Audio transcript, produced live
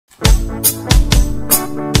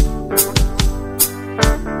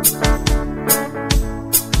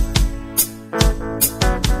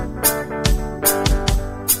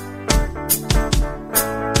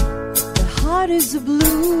Is a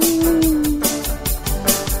blue,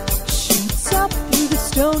 shoots up through the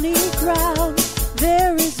stony ground.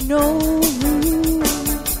 There is no room,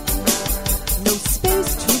 no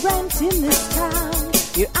space to rent in this town.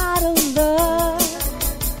 You're out of luck,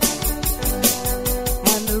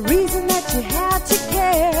 and the reason that you had to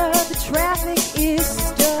care, the traffic is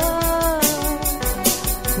stuck,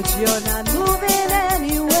 but you're not moving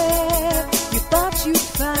anywhere. You thought you'd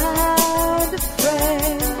found a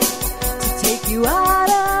friend, you out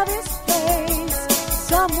of this place,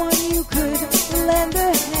 someone you could lend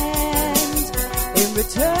a hand in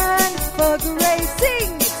return for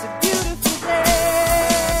gracing. It's a beautiful day.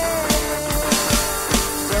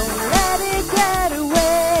 Don't let it get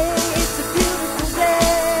away. It's a beautiful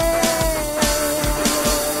day.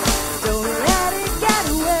 Don't let it get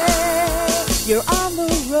away. You're on the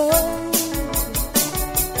road,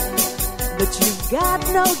 but you've got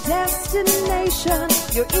no destination.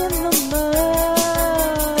 You're in the mud,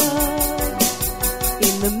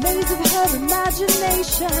 in the maze of her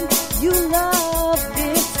imagination. You love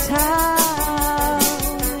this town,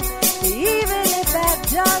 even if that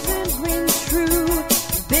doesn't ring true.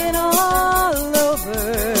 You've been all over,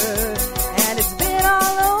 and it's been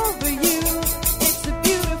all over you. It's a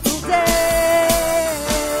beautiful day.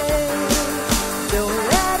 Don't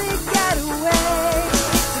let it get away.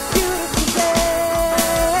 It's a beautiful day.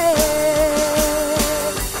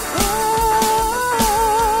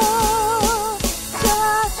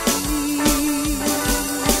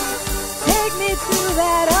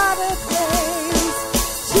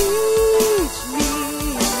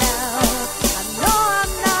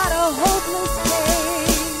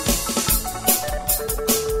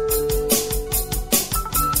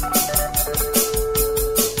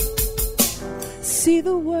 See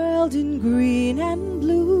the world in green and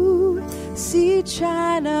blue. See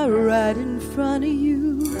China right in front of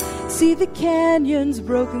you. See the canyons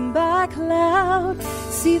broken by cloud.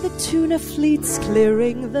 See the tuna fleets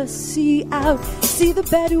clearing the sea out. See the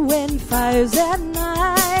Bedouin fires at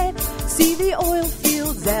night. See the oil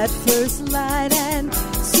fields at first light. And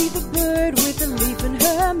see the bird with the leaf in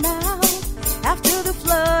her mouth. After the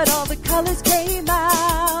flood, all the colors came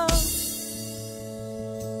out.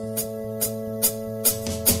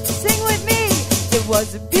 Sing with me. It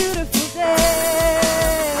was a beautiful